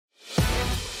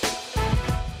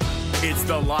It's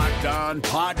the Locked On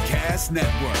Podcast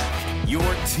Network, your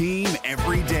team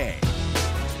every day.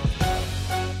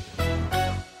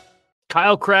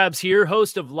 Kyle Krabs here,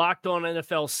 host of Locked On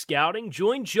NFL Scouting.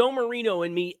 Join Joe Marino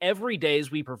and me every day as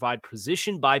we provide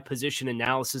position-by-position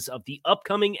analysis of the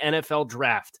upcoming NFL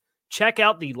Draft. Check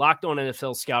out the Locked On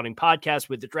NFL Scouting podcast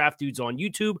with the Draft Dudes on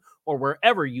YouTube or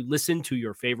wherever you listen to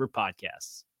your favorite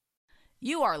podcasts.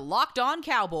 You are Locked On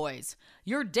Cowboys,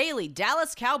 your daily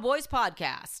Dallas Cowboys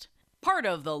podcast. Part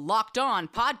of the Locked On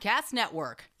Podcast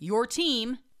Network, your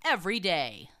team every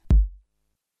day.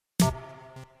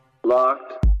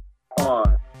 Locked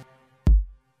on.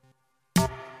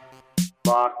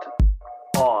 Locked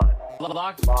on.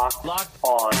 Locked on.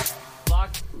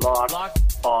 Locked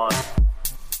on.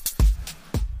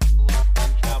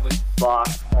 Cowboys.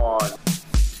 Locked on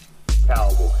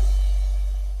Cowboys.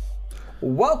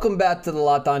 Welcome back to the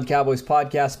Locked On Cowboys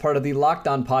podcast, part of the Locked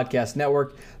On Podcast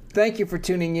Network. Thank you for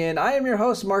tuning in. I am your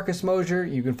host, Marcus Mosher.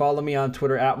 You can follow me on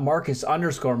Twitter at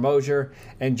Marcus_Mosher.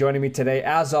 And joining me today,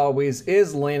 as always,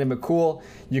 is Landon McCool.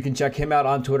 You can check him out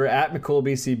on Twitter at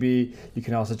McCoolBCB. You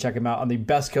can also check him out on the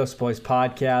Best Coast Boys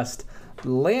podcast.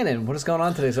 Landon, what is going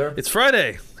on today, sir? It's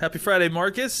Friday. Happy Friday,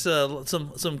 Marcus. Some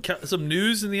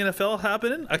news in the NFL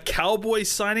happening. A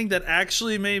Cowboys signing that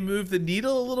actually may move the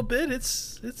needle a little bit.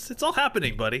 It's all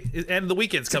happening, buddy. And the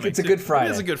weekend's coming. It's a good Friday.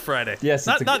 It is a good Friday. Yes,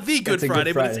 not the good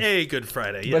Friday, but it's a good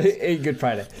Friday. Yes. But a good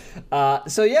Friday.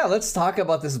 So let's talk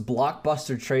about this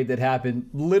blockbuster trade that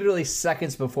happened literally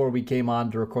seconds before we came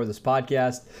on to record this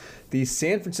podcast. The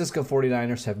San Francisco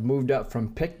 49ers have moved up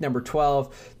from pick number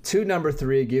 12 to number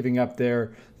 3, giving up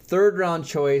their third-round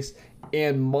choice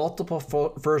and multiple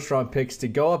first-round picks to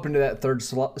go up into that third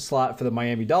slot for the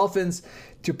Miami Dolphins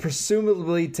to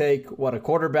presumably take, a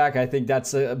quarterback? I think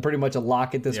that's pretty much a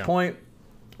lock at this point.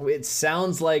 It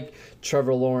sounds like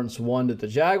Trevor Lawrence 1 to the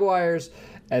Jaguars,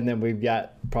 and then we've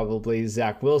got probably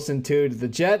Zach Wilson 2 to the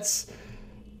Jets.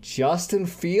 Justin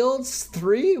Fields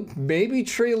 3, maybe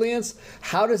Trey Lance.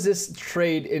 How does this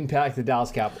trade impact the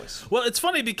Dallas Cowboys? Well, it's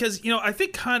funny because, I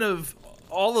think kind of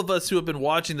all of us who have been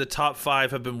watching the top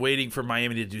 5 have been waiting for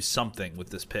Miami to do something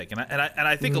with this pick. And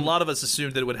I think a lot of us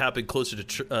assumed that it would happen closer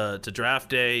to draft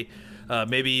day,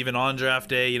 maybe even on draft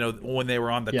day, when they were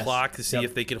on the clock to see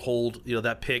if they could hold,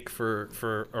 that pick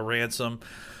for a ransom.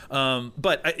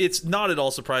 But it's not at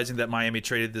all surprising that Miami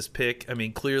traded this pick. I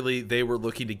mean, clearly they were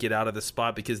looking to get out of the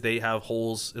spot because they have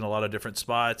holes in a lot of different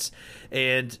spots.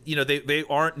 And, they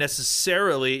aren't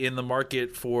necessarily in the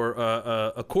market for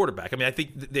a quarterback. I mean, I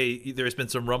think there's been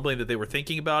some rumbling that they were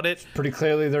thinking about it. Pretty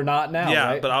clearly they're not now, yeah,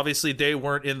 right? But obviously they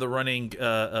weren't in the running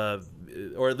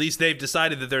or at least they've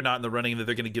decided that they're not in the running and that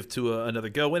they're going to give Tua another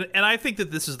go. And I think that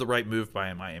this is the right move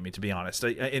by Miami, to be honest.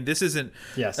 And this isn't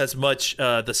as much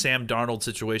the Sam Darnold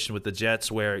situation with the Jets,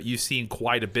 where you've seen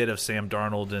quite a bit of Sam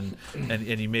Darnold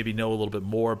and you maybe know a little bit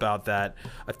more about that.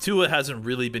 Tua hasn't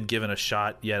really been given a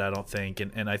shot yet, I don't think.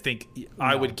 And I think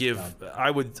I would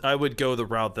go the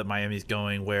route that Miami's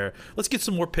going, where let's get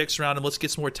some more picks around him, let's get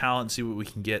some more talent and see what we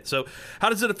can get. So how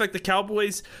does it affect the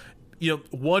Cowboys?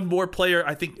 One more player,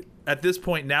 I think at this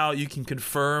point now you can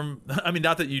confirm, I mean,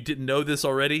 not that you didn't know this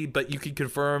already, but you can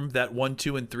confirm that 1,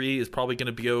 2, and 3 is probably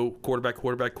going to go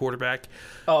quarterback.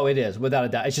 Oh, it is, without a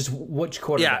doubt. It's just which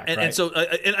quarterback, right? And so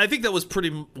and I think that was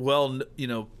pretty well,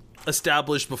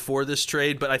 established before this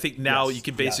trade, but I think now you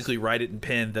can basically write it in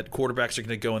pen that quarterbacks are going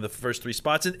to go in the first 3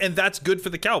 spots, and that's good for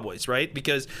the Cowboys, right?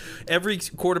 Because every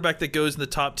quarterback that goes in the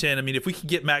top 10, I mean, if we could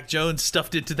get Mac Jones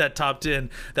stuffed into that top 10,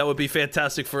 that would be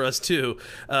fantastic for us too.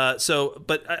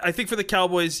 But I think for the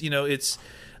Cowboys, it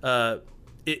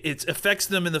affects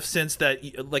them in the sense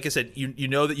that, like I said, you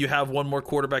know that you have one more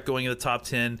quarterback going in the top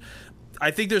 10. I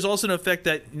think there's also an effect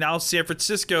that now San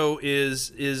Francisco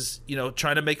is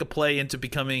trying to make a play into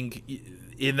becoming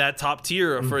in that top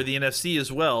tier for the NFC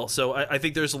as well. So I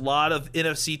think there's a lot of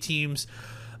NFC teams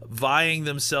vying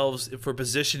themselves for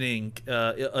positioning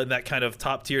in that kind of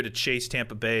top tier to chase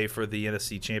Tampa Bay for the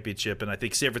NFC Championship. And I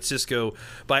think San Francisco,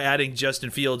 by adding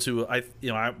Justin Fields, who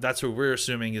that's who we're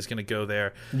assuming is going to go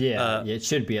there. It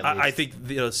should be at least. I think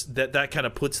that kind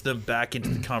of puts them back into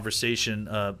the conversation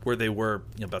where they were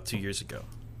about 2 years ago.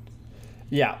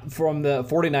 Yeah, from the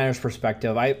 49ers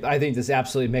perspective, I think this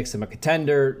absolutely makes them a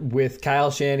contender with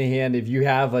Kyle Shanahan. If you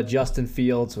have a Justin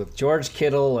Fields with George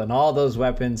Kittle and all those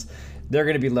weapons, they're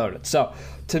going to be loaded. So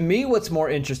to me, what's more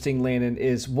interesting, Landon,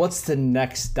 is what's the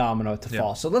next domino to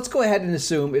fall. So let's go ahead and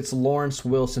assume it's Lawrence,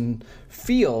 Wilson,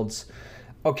 Fields.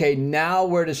 okay, now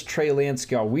where does Trey Lance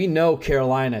go? We know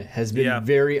Carolina has been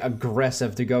very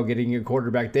aggressive to go getting a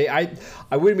quarterback. I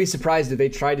wouldn't be surprised if they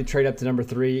tried to trade up to number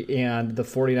 3 and the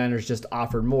 49ers just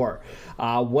offered more.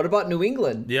 What about New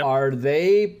England? Yep. Are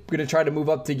they going to try to move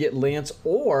up to get Lance,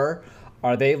 or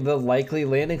are they the likely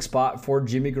landing spot for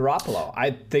Jimmy Garoppolo?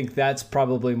 I think that's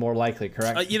probably more likely,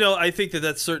 correct? I think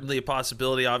that's certainly a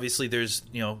possibility. Obviously, there's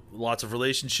lots of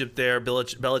relationship there.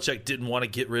 Belichick didn't want to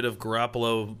get rid of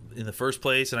Garoppolo in the first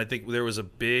place, and I think there was a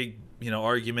big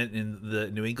argument in the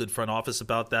New England front office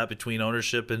about that between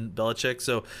ownership and Belichick.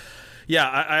 So,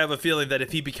 yeah, I have a feeling that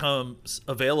if he becomes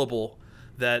available,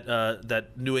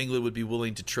 that New England would be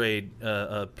willing to trade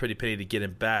a pretty penny to get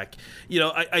him back.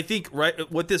 I think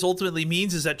what this ultimately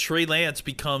means is that Trey Lance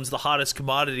becomes the hottest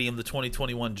commodity in the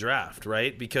 2021 draft,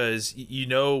 right? Because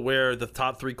where the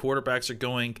top 3 quarterbacks are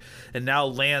going, and now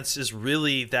Lance is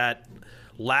really that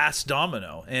last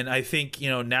domino. And I think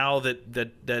now that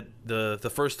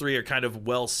the first 3 are kind of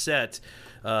well set,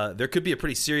 there could be a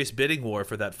pretty serious bidding war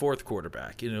for that 4th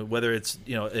quarterback. Whether it's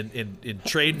in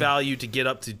trade value to get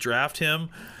up to draft him,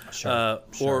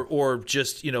 or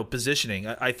just positioning.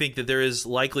 I think that there is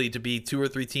likely to be 2 or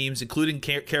 3 teams, including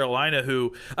Carolina,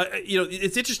 who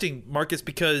it's interesting, Marcus,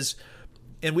 because.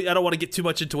 And I don't want to get too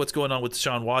much into what's going on with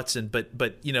Deshaun Watson, but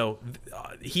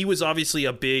he was obviously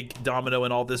a big domino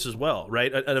in all this as well,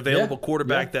 right? An available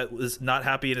quarterback that was not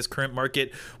happy in his current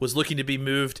market, was looking to be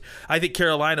moved. I think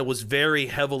Carolina was very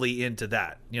heavily into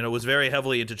that. Was very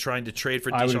heavily into trying to trade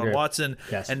for Deshaun Watson.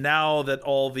 Yes. And now that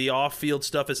all the off-field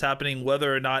stuff is happening,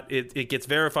 whether or not it gets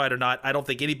verified or not, I don't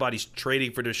think anybody's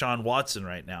trading for Deshaun Watson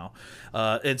right now.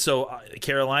 And so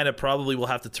Carolina probably will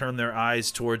have to turn their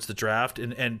eyes towards the draft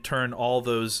and turn all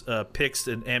those picks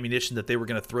and ammunition that they were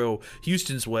going to throw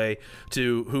Houston's way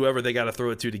to whoever they got to throw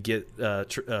it to get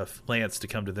Lance to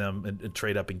come to them and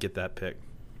trade up and get that pick.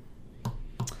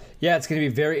 Yeah, it's going to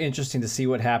be very interesting to see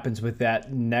what happens with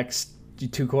that next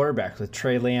 2 quarterbacks, with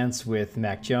Trey Lance, with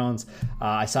Mac Jones.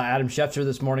 I saw Adam Schefter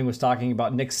this morning was talking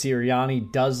about Nick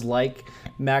Sirianni does like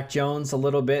Mac Jones a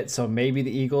little bit, so maybe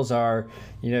the Eagles are,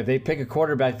 if they pick a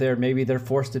quarterback there, maybe they're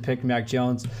forced to pick Mac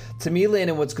Jones. To me,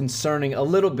 Landon, what's concerning a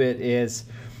little bit is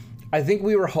I think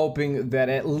we were hoping that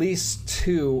at least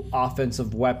 2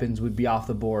 offensive weapons would be off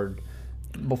the board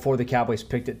before the Cowboys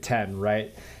picked at 10,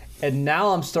 right? And now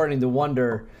I'm starting to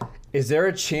wonder, is there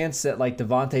a chance that like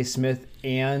Devontae Smith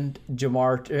and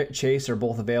Jamar Chase are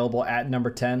both available at number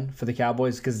 10 for the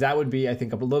Cowboys? Because that would be, I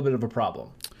think, a little bit of a problem.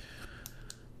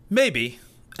 Maybe.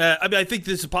 I think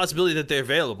there's a possibility that they're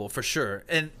available for sure.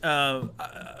 And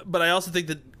but I also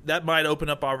think that might open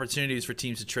up opportunities for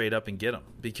teams to trade up and get them,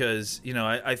 because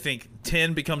I think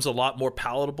 10 becomes a lot more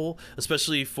palatable,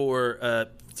 especially for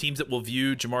teams that will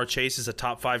view Jamar Chase as a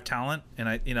top 5 talent,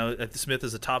 and Smith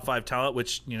as a top 5 talent,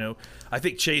 which I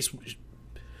think Chase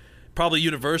probably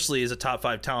universally is a top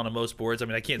 5 talent on most boards. I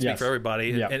mean, I can't speak for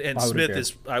everybody, and Smith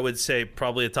is, I would say,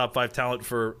 probably a top 5 talent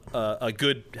for a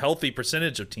good, healthy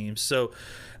percentage of teams. So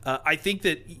I think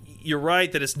that you're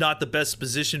right that it's not the best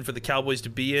position for the Cowboys to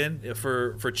be in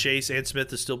for Chase and Smith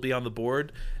to still be on the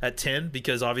board at 10,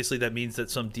 because obviously that means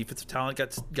that some defensive talent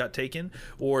got taken,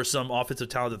 or some offensive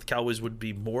talent that the Cowboys would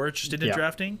be more interested in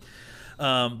drafting.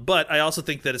 But I also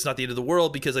think that it's not the end of the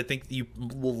world, because I think you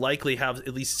will likely have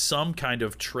at least some kind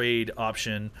of trade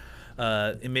option,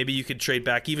 and maybe you could trade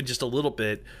back even just a little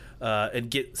bit and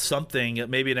get something,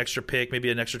 maybe an extra pick, maybe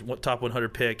an extra top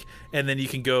 100 pick, and then you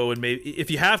can go and maybe,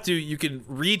 if you have to, you can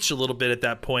reach a little bit at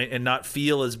that point and not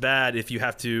feel as bad if you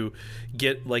have to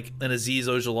get like an Azeez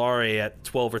Ojulari at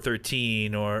 12 or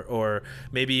 13, or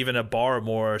maybe even a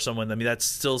Barmore or someone. I mean, that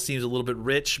still seems a little bit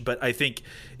rich, but I think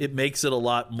it makes it a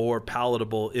lot more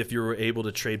palatable if you're able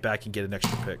to trade back and get an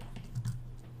extra pick.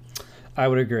 I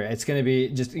would agree. It's going to be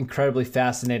just incredibly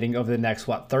fascinating over the next,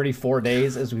 34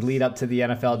 days as we lead up to the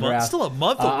NFL draft. It's still a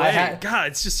month away. God,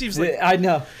 it just seems like... I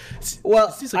know.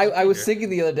 Well, I was thinking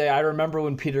the other day, I remember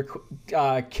when Peter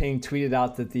King tweeted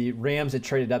out that the Rams had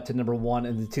traded up to number 1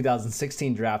 in the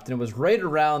 2016 draft, and it was right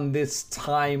around this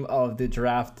time of the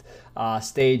draft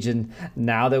stage, and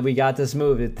now that we got this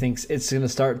move, it thinks it's going to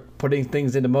start putting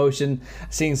things into motion.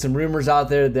 Seeing some rumors out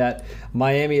there that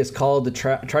Miami is called to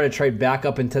try to trade back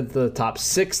up into the top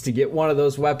 6 to get one of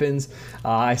those weapons.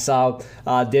 I saw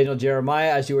Daniel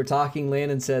Jeremiah, as you were talking,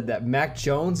 Landon, said that Mac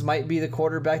Jones might be the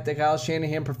quarterback that Kyle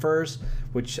Shanahan prefers,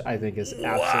 which I think is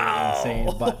absolutely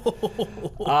insane. But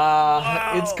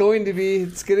it's going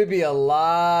to be a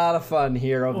lot of fun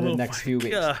here over the next few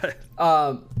weeks.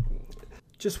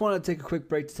 Just want to take a quick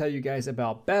break to tell you guys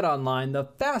about BetOnline, the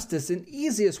fastest and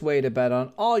easiest way to bet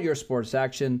on all your sports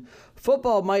action.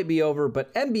 Football might be over,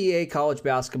 but NBA, college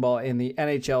basketball, and the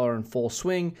NHL are in full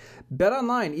swing.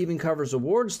 BetOnline even covers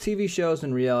awards, TV shows,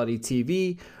 and reality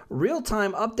TV.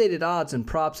 Real-time updated odds and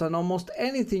props on almost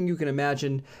anything you can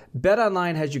imagine.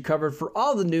 BetOnline has you covered for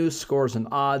all the news, scores, and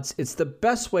odds. It's the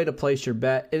best way to place your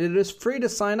bet, and it is free to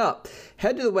sign up.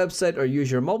 Head to the website or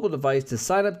use your mobile device to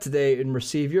sign up today and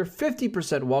receive your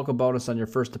 50% welcome bonus on your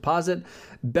first deposit.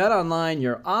 BetOnline,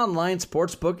 your online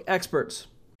sportsbook experts.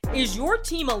 Is your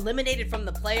team eliminated from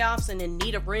the playoffs and in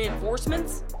need of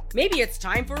reinforcements? Maybe it's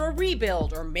time for a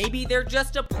rebuild, or maybe they're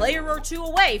just a player or two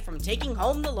away from taking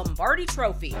home the Lombardi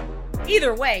Trophy.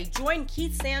 Either way, join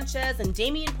Keith Sanchez and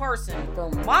Damian Parson for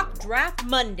Mock Draft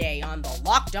Monday on the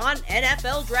Locked On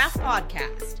NFL Draft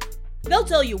Podcast. They'll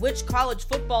tell you which college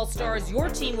football stars your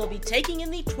team will be taking in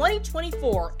the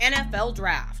 2024 NFL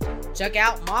Draft. Check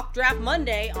out Mock Draft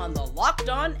Monday on the Locked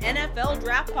On NFL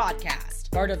Draft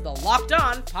Podcast, part of the Locked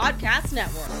On Podcast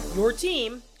Network, your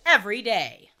team every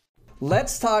day.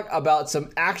 Let's talk about some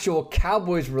actual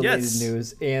Cowboys-related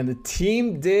news. And the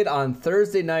team did on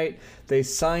Thursday night. They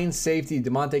signed safety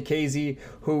Damontae Kazee,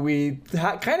 who we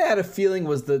kind of had a feeling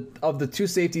was of the two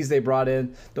safeties they brought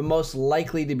in, the most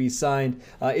likely to be signed.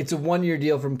 It's a one-year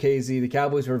deal from Kazee. The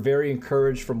Cowboys were very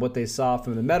encouraged from what they saw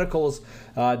from the medicals,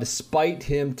 despite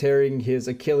him tearing his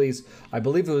Achilles. I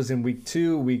believe it was in week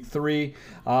 2, week 3.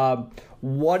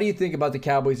 What do you think about the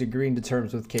Cowboys agreeing to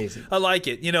terms with Kazee? I like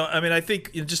it. I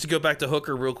think just to go back to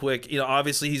Hooker real quick,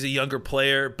 obviously he's a younger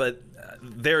player, but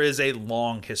there is a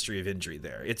long history of injury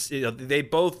there. It's they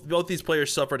both these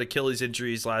players suffered Achilles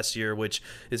injuries last year, which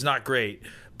is not great,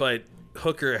 but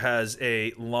Hooker has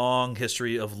a long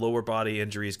history of lower body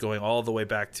injuries going all the way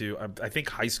back to I think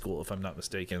high school, if I'm not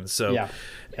mistaken. So yeah.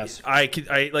 Yes.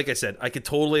 I like I said, I could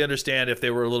totally understand if they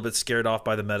were a little bit scared off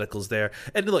by the medicals there.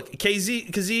 And look,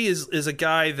 Kazee is a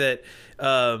guy that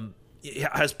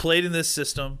has played in this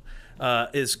system.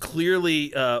 Is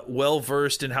clearly well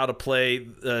versed in how to play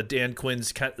Dan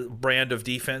Quinn's brand of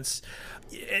defense.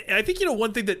 And I think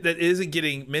one thing that isn't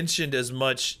getting mentioned as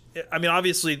much. I mean,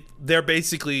 obviously they're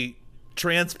basically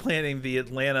transplanting the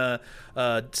Atlanta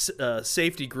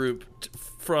safety group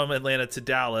from Atlanta to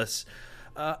Dallas.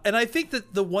 And I think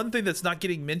that the one thing that's not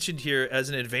getting mentioned here as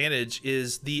an advantage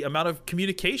is the amount of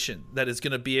communication that is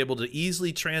going to be able to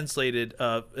easily translated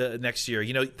next year.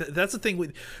 That's the thing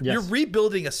with you're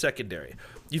rebuilding a secondary.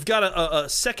 You've got a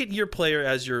second-year player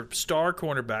as your star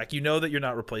cornerback. You know that you're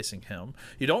not replacing him.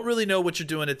 You don't really know what you're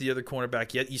doing at the other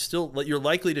cornerback yet. You're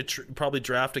likely to probably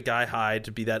draft a guy high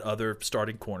to be that other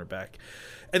starting cornerback.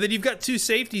 And then you've got two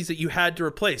safeties that you had to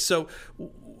replace. So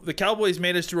the Cowboys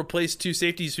managed to replace two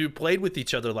safeties who played with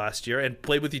each other last year and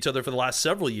played with each other for the last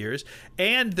several years,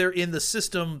 and they're in the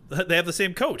system. They have the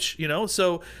same coach,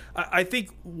 So I think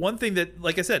one thing that,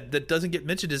 like I said, that doesn't get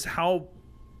mentioned is how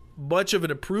much of an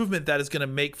improvement that is going to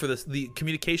make for the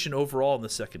communication overall in the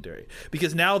secondary,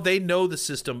 because now they know the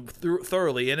system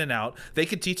thoroughly in and out. They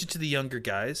can teach it to the younger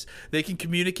guys. They can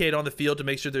communicate on the field to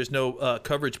make sure there's no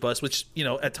coverage bust, which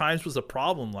at times was a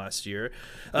problem last year.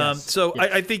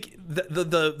 I think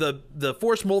the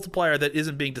force multiplier that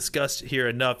isn't being discussed here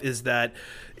enough is that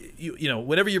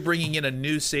whenever you're bringing in a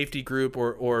new safety group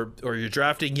or you're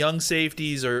drafting young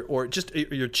safeties or just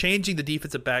you're changing the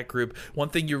defensive back group, one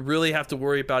thing you really have to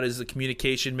worry about is the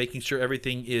communication, making sure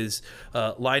everything is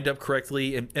lined up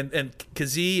correctly. And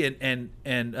Kazee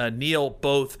and Neal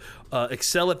both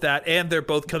excel at that, and they're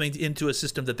both coming into a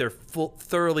system that they're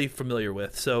thoroughly familiar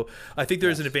with. So I think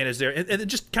there's an advantage there. And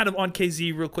just kind of on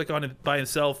Kazee real quick by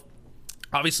himself.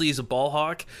 Obviously, he's a ball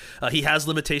hawk. He has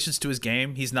limitations to his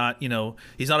game. He's not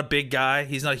a big guy.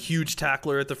 He's not a huge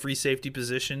tackler at the free safety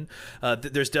position.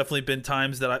 There's definitely been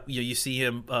times that you see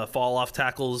him fall off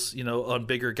tackles, on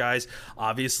bigger guys.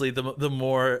 Obviously, the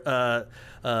more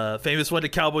famous one to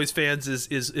Cowboys fans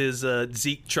is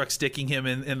Zeke truck sticking him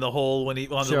in the hole when he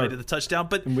on the way to the touchdown.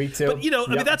 But week 2. But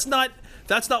I mean,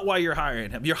 that's not why you're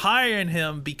hiring him. You're hiring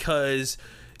him because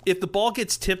if the ball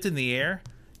gets tipped in the air,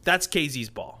 that's Kazee's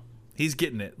ball. He's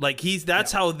getting it.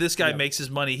 That's how this guy makes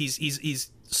his money. He's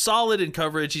solid in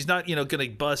coverage. He's not, going to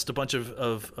bust a bunch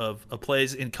of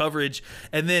plays in coverage.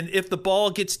 And then if the ball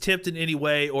gets tipped in any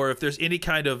way, or if there's any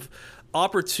kind of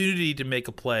opportunity to make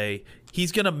a play,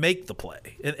 he's going to make the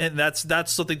play. And that's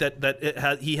something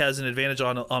that he has an advantage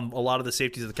on a lot of the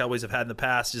safeties that the Cowboys have had in the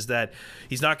past, is that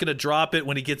he's not going to drop it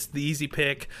when he gets the easy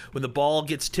pick. When the ball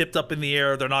gets tipped up in the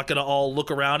air, they're not going to all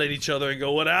look around at each other and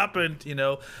go, what happened?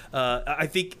 I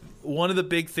think one of the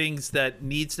big things that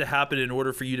needs to happen in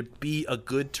order for you to be a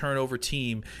good turnover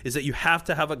team is that you have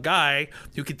to have a guy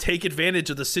who can take advantage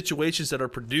of the situations that are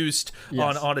produced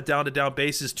on a down-to-down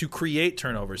basis to create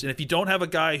turnovers. And if you don't have a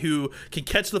guy who can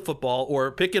catch the football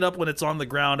or pick it up when it's on the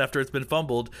ground after it's been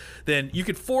fumbled, then you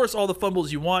can force all the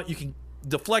fumbles you want. You can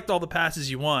deflect all the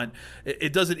passes you want.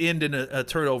 It doesn't end in a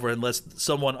turnover unless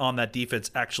someone on that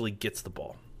defense actually gets the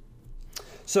ball.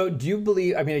 So do you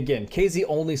believe, I mean, again, Kazee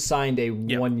only signed a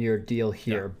one-year deal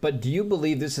here, but do you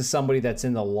believe this is somebody that's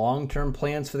in the long-term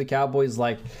plans for the Cowboys?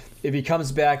 Like, if he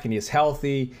comes back and he's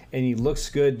healthy and he looks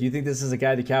good, do you think this is a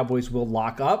guy the Cowboys will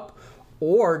lock up?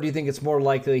 Or do you think it's more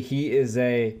likely he is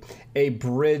a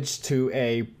bridge to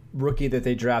a rookie that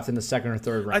they draft in the second or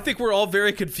third round? I think we're all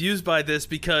very confused by this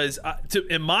because,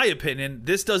 in my opinion,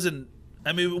 this doesn't,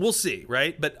 I mean, we'll see,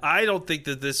 right? But I don't think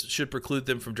that this should preclude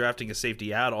them from drafting a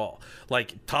safety at all,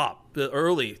 like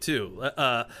early too,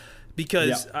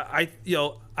 because I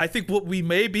think what we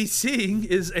may be seeing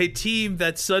is a team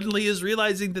that suddenly is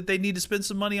realizing that they need to spend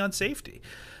some money on safety,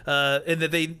 and that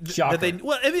they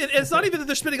well, I mean, it's not even that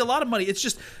they're spending a lot of money; it's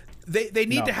just they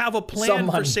need to have a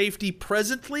plan for safety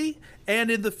presently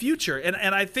and in the future. And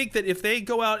I think that if they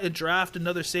go out and draft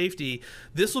another safety,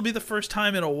 this will be the first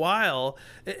time in a while.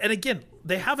 And again,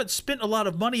 they haven't spent a lot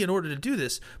of money in order to do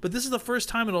this, but this is the first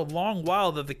time in a long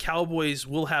while that the Cowboys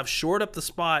will have shored up the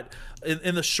spot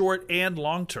in the short and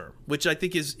long term, which I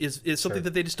think is something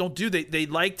that they just don't do. They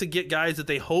like to get guys that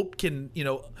they hope can,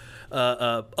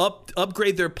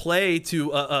 upgrade their play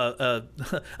to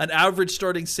an average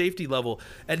starting safety level.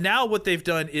 And now what they've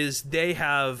done is they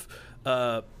have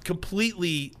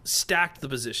completely stacked the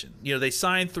position. They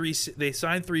signed three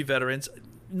veterans.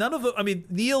 None of them, I mean,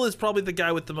 Neal is probably the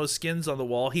guy with the most skins on the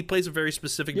wall. He plays a very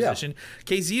specific position.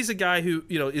 Kazee's a guy who,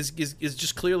 is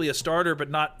just clearly a starter, but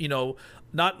not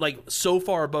like so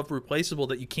far above replaceable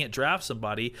that you can't draft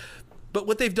somebody. But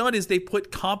what they've done is they put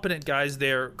competent guys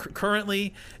there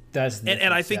currently.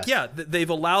 And I think, they've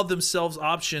allowed themselves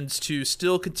options to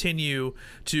still continue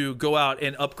to go out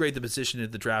and upgrade the position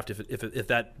in the draft if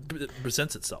that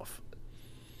presents itself.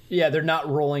 Yeah, they're not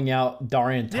rolling out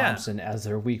Darian Thompson as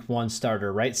their week one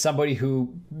starter, right? Somebody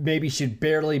who maybe should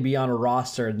barely be on a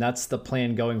roster, and that's the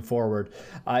plan going forward.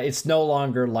 It's no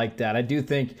longer like that. I do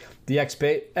think the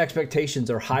expectations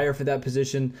are higher for that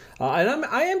position. And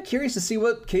I am curious to see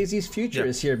what Kazee's future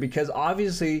is here, because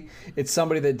obviously it's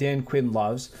somebody that Dan Quinn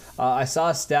loves. I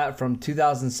saw a stat from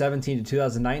 2017 to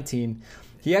 2019.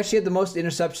 He actually had the most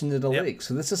interceptions in the league.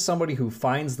 So this is somebody who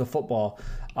finds the football.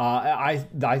 I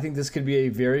think this could be a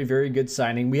very, very good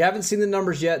signing. We haven't seen the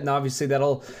numbers yet, and obviously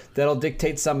that'll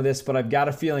dictate some of this, but I've got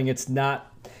a feeling it's not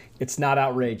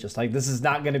outrageous. Like, this is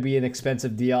not going to be an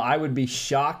expensive deal. I would be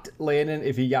shocked, Landon,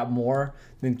 if he got more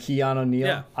than Keon O'Neal.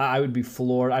 Yeah. I would be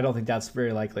floored. I don't think that's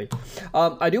very likely.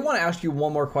 I do want to ask you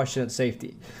one more question at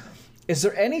safety. Is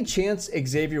there any chance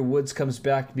Xavier Woods comes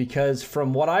back? Because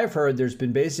from what I've heard, there's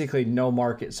been basically no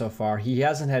market so far. He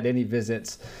hasn't had any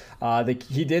visits.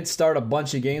 He did start a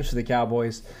bunch of games for the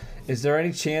Cowboys. Is there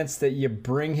any chance that you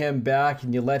bring him back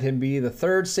and you let him be the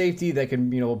third safety that can,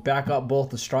 back up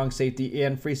both the strong safety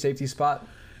and free safety spot?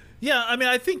 Yeah, I mean,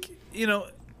 I think,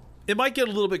 it might get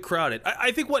a little bit crowded.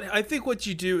 I think what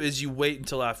you do is you wait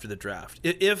until after the draft.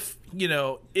 If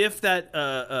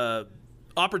that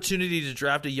opportunity to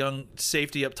draft a young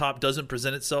safety up top doesn't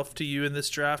present itself to you in this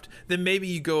draft, then maybe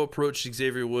you go approach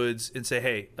Xavier Woods and say,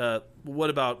 hey, what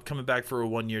about coming back for a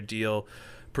 1-year deal,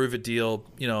 prove it deal,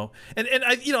 and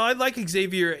I like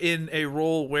Xavier in a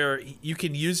role where you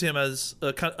can use him as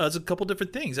a couple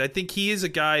different things. I think he is a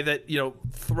guy that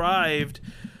thrived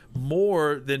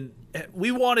more than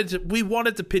we wanted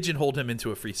to pigeonhole him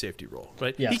into a free safety role,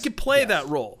 right? Yes. He could play that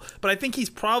role, but I think he's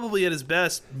probably at his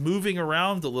best moving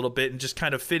around a little bit and just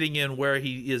kind of fitting in where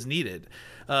he is needed.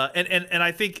 And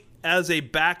I think as a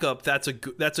backup, that's a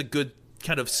good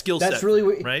kind of skill set. That's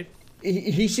really right.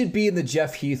 He should be in the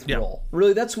Jeff Heath role.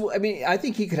 Really, I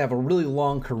think he could have a really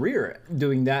long career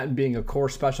doing that and being a core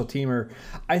special teamer.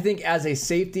 I think as a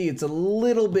safety, it's a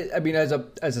little bit, as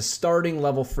a starting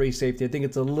level free safety, I think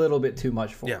it's a little bit too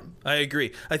much for him. I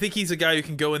agree. I think he's a guy who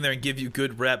can go in there and give you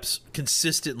good reps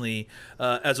consistently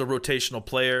as a rotational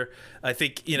player. I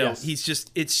think, he's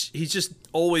just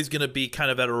always going to be kind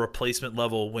of at a replacement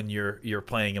level when you're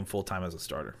playing him full time as a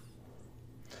starter.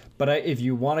 But if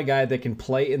you want a guy that can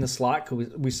play in the slot,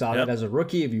 we saw that as a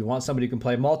rookie. If you want somebody who can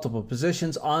play multiple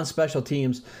positions on special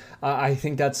teams, I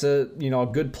think that's a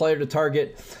good player to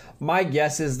target. My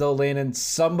guess is, though, Landon,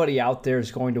 somebody out there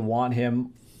is going to want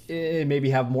him and maybe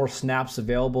have more snaps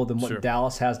available than what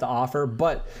Dallas has to offer.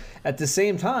 But at the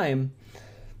same time,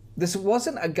 this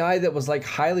wasn't a guy that was like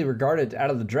highly regarded out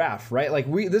of the draft, right?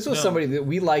 Like this was somebody that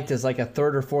we liked as like a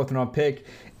 3rd or 4th round pick.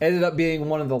 Ended up being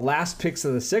one of the last picks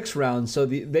of the 6th round. So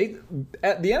the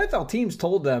NFL teams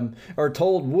told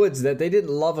Woods that they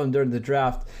didn't love him during the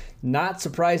draft. Not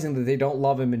surprising that they don't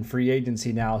love him in free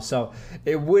agency now. So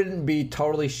it wouldn't be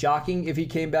totally shocking if he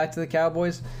came back to the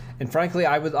Cowboys. And frankly,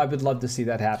 I would love to see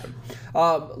that happen.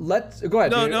 Let's go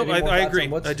ahead. No, I agree. I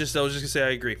was just gonna say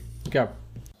I agree. Okay.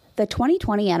 The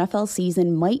 2020 NFL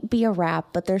season might be a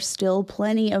wrap, but there's still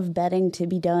plenty of betting to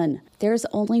be done. There's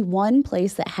only one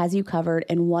place that has you covered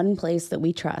and one place that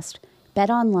we trust: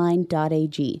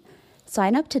 betonline.ag.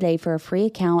 Sign up today for a free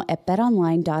account at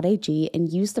betonline.ag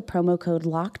and use the promo code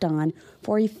LOCKEDON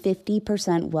for a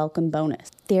 50% welcome bonus.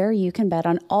 There you can bet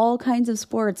on all kinds of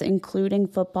sports, including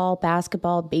football,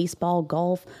 basketball, baseball,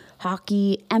 golf,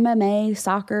 hockey, MMA,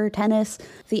 soccer, tennis.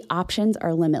 The options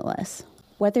are limitless.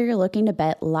 Whether you're looking to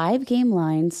bet live game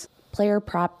lines, player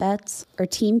prop bets, or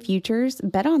team futures,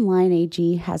 BetOnline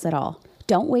AG has it all.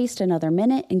 Don't waste another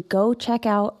minute and go check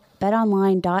out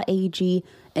betonline.ag,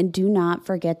 and do not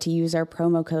forget to use our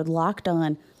promo code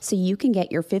LOCKEDON so you can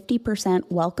get your 50%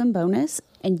 welcome bonus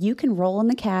and you can roll in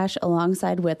the cash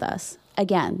alongside with us.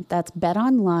 Again, that's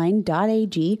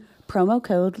betonline.ag, promo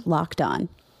code LOCKEDON.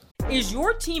 Is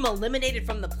your team eliminated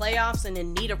from the playoffs and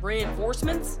in need of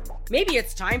reinforcements? Maybe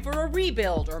it's time for a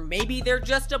rebuild, or maybe they're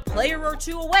just a player or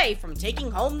two away from taking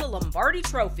home the Lombardi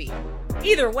Trophy.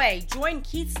 Either way, join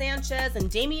Keith Sanchez and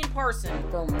Damian Parson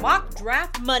for Mock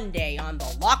Draft Monday on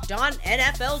the Locked On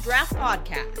NFL Draft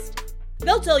Podcast.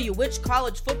 They'll tell you which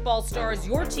college football stars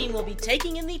your team will be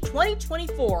taking in the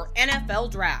 2024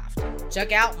 NFL Draft.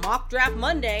 Check out Mock Draft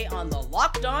Monday on the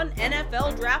Locked On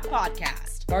NFL Draft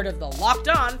Podcast, part of the Locked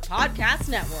On Podcast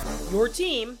Network, your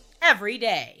team every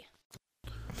day.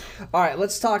 All right,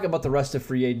 let's talk about the rest of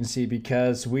free agency,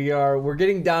 because we're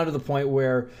getting down to the point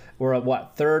where we're at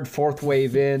 3rd, 4th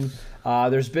wave in.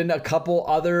 There's been a couple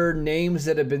other names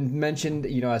that have been mentioned,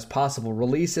 as possible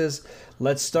releases.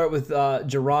 Let's start with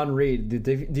Jarran Reed,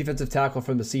 the defensive tackle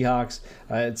from the Seahawks.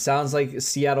 It sounds like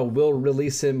Seattle will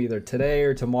release him either today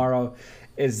or tomorrow.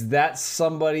 Is that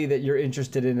somebody that you're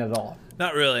interested in at all?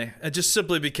 Not really. Just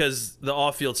simply because the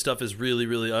off-field stuff is really,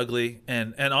 really ugly.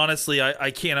 And honestly,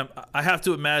 I have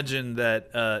to imagine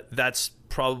that that's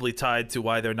probably tied to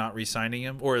why they're not re-signing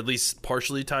him, or at least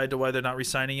partially tied to why they're not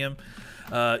re-signing him.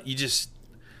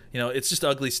 It's just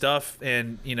ugly stuff.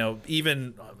 And,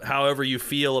 even however you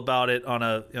feel about it on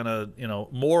a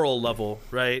moral level,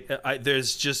 right?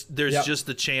 There's just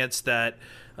the chance that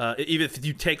even if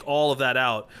you take all of that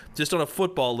out, just on a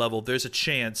football level, there's a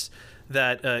chance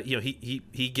that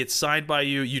he gets signed by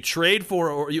you, you trade for,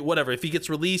 or whatever. If he gets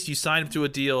released, you sign him to a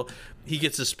deal, he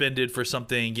gets suspended for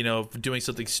something, for doing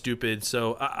something stupid.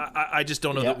 So I just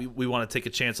don't know that we want to take a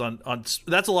chance on.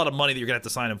 That's a lot of money that you're gonna have to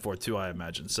sign him for too, I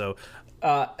imagine. So,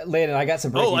 Landon, I got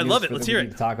some breaking news. I love it. Let's hear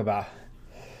it. To talk about.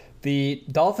 The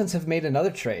Dolphins have made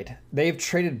another trade. They've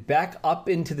traded back up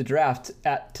into the draft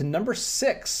to number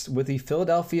 6 with the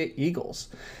Philadelphia Eagles.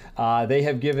 They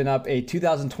have given up a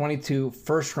 2022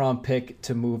 first-round pick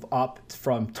to move up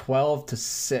from 12 to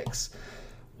 6.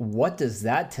 What does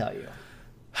that tell you?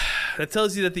 That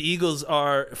tells you that the Eagles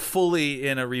are fully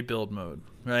in a rebuild mode,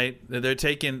 right? They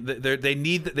think they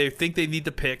need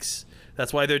the picks.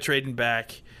 That's why they're trading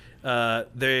back.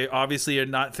 They obviously are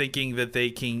not thinking that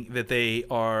they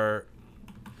are.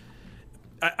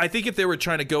 I think if they were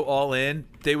trying to go all in,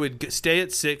 they would stay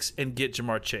at 6 and get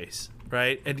Jamar Chase,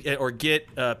 right, or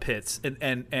get Pitts,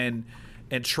 and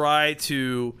try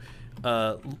to,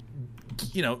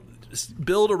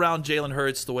 build around Jalen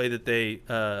Hurts the way that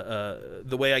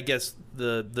the way I guess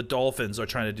the Dolphins are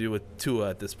trying to do with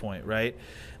Tua at this point, right?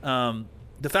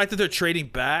 The fact that they're trading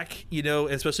back,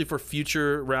 especially for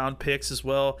future round picks as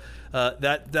well,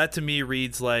 that to me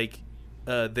reads like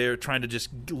they're trying to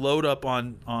just load up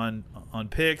on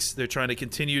picks. They're trying to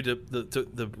continue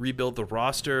to rebuild the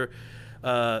roster.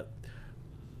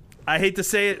 I hate to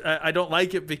say it, I don't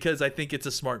like it because I think it's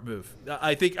a smart move.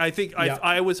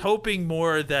 I was hoping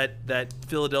more that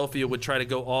Philadelphia would try to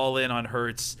go all in on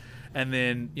Hurts, and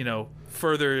then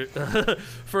further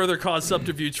cause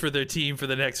subterfuge for their team for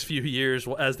the next few years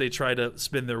as they try to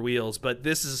spin their wheels. But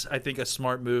this is, I think, a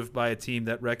smart move by a team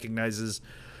that recognizes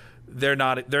they're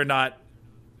not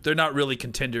really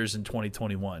contenders in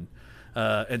 2021,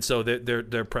 and so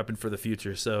they're prepping for the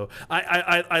future. So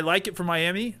I like it for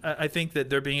Miami. I think that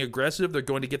they're being aggressive. They're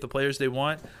going to get the players they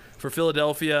want. For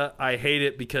Philadelphia, I hate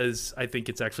it because I think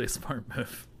it's actually a smart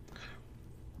move.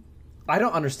 I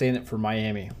don't understand it for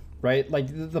Miami. Right? Like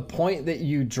the point that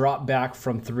you drop back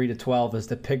from 3 to 12 is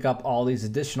to pick up all these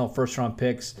additional first round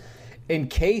picks in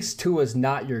case Tua's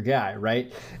not your guy,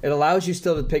 right? It allows you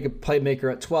still to pick a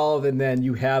playmaker at 12, and then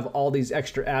you have all these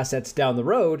extra assets down the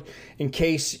road in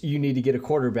case you need to get a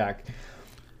quarterback.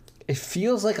 It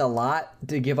feels like a lot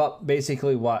to give up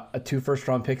basically, a 2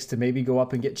 first-round picks to maybe go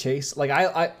up and get Chase? Like,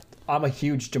 I'm a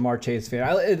huge Jamar Chase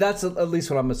fan. That's at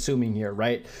least what I'm assuming here,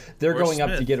 right? They're going Smith.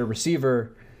 Up to get a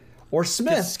receiver or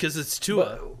Smith. Because it's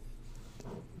Tua.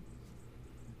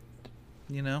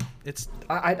 It's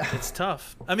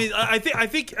tough. I mean, I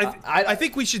think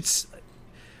we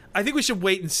should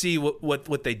wait and see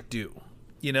what they do.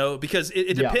 Because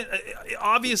it depends.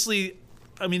 Obviously,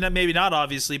 I mean, maybe not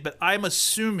obviously, but I'm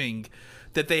assuming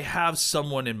that they have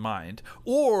someone in mind,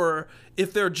 or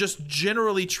if they're just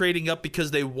generally trading up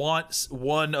because they want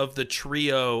one of the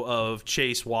trio of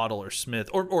Chase, Waddle, or Smith,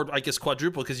 or I guess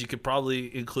quadruple, because you could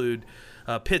probably include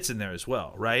Pitts in there as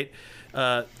well, right?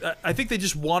 I think they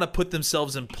just want to put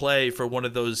themselves in play for one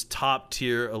of those top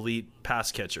tier elite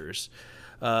pass catchers.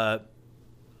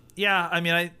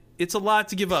 It's a lot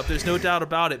to give up. There's no doubt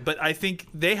about it, but I think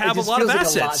they have a lot of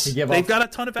assets. They've got a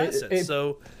ton of assets.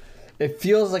 It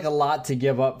feels like a lot to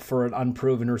give up for an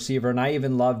unproven receiver, and I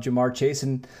even love Jamar Chase.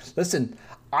 And listen,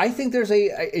 I think there's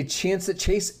a chance that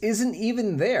Chase isn't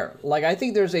even there. Like, I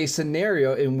think there's a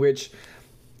scenario in which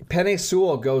Penei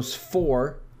Sewell goes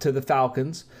 4 to the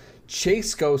Falcons,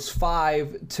 Chase goes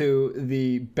 5 to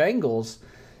the Bengals,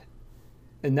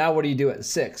 and now what do you do at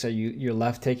 6? Are you're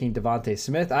left taking Devontae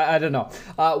Smith? I don't know.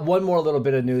 One more little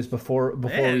bit of news before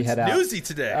we head out. Newsy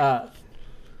today.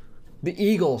 The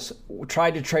Eagles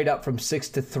tried to trade up from 6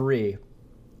 to 3,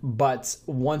 but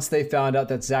once they found out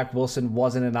that Zach Wilson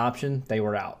wasn't an option, they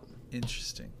were out.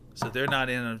 Interesting. So they're not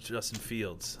in on Justin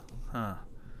Fields, huh?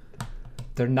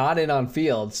 They're not in on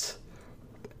Fields,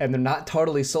 and they're not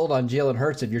totally sold on Jalen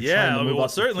Hurts if you're trying to move up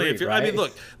certainly. to 3, right? I mean,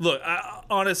 look.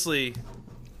 Honestly,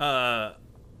 I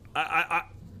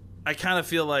kind of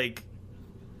feel like,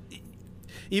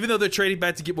 even though they're trading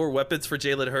back to get more weapons for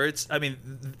Jalen Hurts, I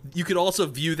mean, you could also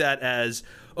view that as,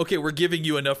 okay, we're giving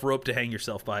you enough rope to hang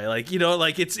yourself by. Like,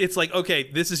 it's like,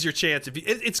 okay, this is your chance.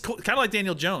 It's kind of like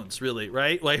Daniel Jones, really,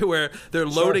 right? Like, where they're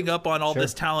loading up on all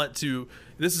this talent to,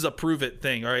 this is a prove it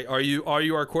thing. All right, are you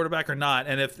our quarterback or not?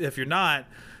 And if you're not,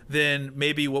 then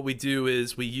maybe what we do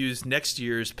is we use next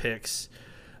year's picks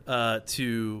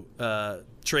to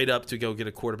trade up to go get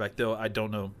a quarterback, though I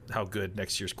don't know how good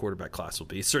next year's quarterback class will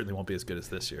be. It certainly won't be as good as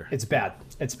this year. It's bad.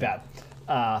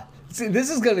 This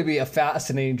is going to be a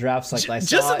fascinating draft cycle.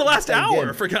 Just in the last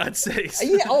hour, for God's sakes.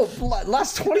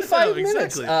 Last 25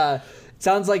 minutes. Exactly.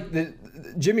 Sounds like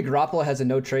Jimmy Garoppolo has a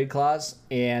no-trade clause,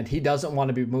 and he doesn't want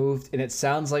to be moved, and it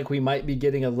sounds like we might be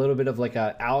getting a little bit of like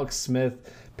a Alex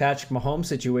Smith, Patrick Mahomes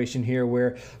situation here,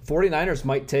 where 49ers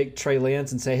might take Trey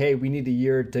Lance and say, hey, we need a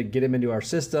year to get him into our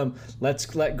system.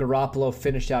 Let's let Garoppolo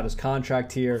finish out his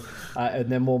contract here, and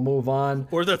then we'll move on.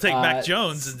 Or they'll take Mac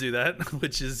Jones and do that,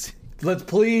 which is... Let's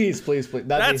please.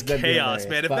 That's chaos,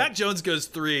 man. If Mac Jones goes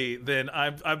 3, then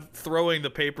I'm throwing the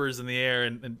papers in the air,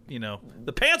 and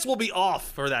the pants will be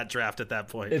off for that draft at that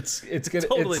point. It's gonna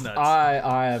totally nuts.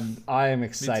 I am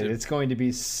excited. It's going to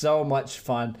be so much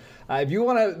fun. If you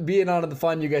want to be in on the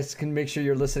fun, you guys can make sure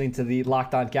you're listening to the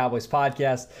Locked On Cowboys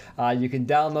podcast. You can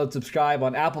download, subscribe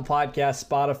on Apple Podcasts,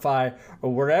 Spotify,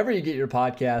 or wherever you get your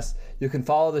podcasts. You can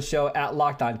follow the show at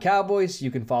Locked On Cowboys.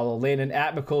 You can follow Landon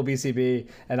at McCoolBCB,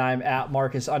 and I'm at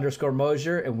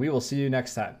Marcus_Mosier, and we will see you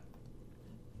next time.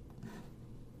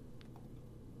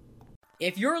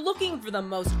 If you're looking for the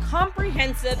most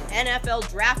comprehensive NFL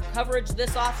draft coverage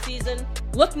this offseason,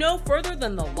 look no further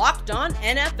than the Locked On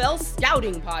NFL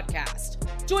Scouting Podcast.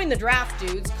 Join the draft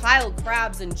dudes, Kyle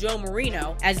Krabs and Joe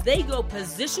Marino, as they go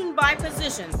position by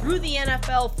position through the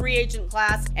NFL free agent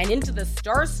class and into the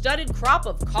star-studded crop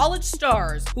of college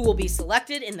stars who will be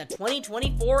selected in the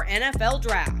 2024 NFL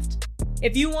Draft.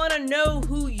 If you want to know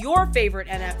who your favorite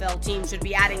NFL team should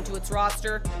be adding to its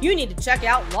roster, you need to check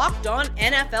out Locked On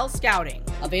NFL Scouting,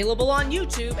 available on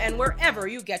YouTube and wherever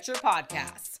you get your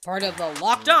podcasts. Part of the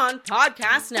Locked On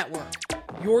Podcast Network,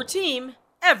 your team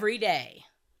every day.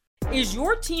 Is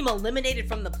your team eliminated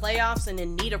from the playoffs and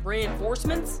in need of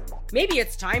reinforcements? Maybe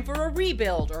it's time for a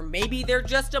rebuild, or maybe they're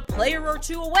just a player or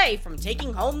 2 away from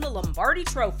taking home the Lombardi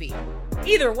Trophy.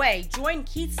 Either way, join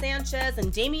Keith Sanchez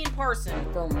and Damian Parson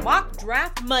for Mock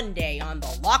Draft Monday on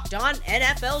the Locked On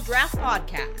NFL Draft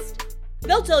Podcast.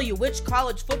 They'll tell you which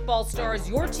college football stars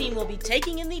your team will be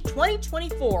taking in the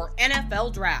 2024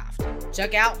 NFL Draft.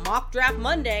 Check out Mock Draft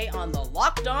Monday on the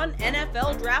Locked On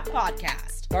NFL Draft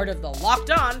Podcast, part of the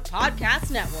Locked On Podcast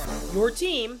Network, your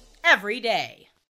team every day.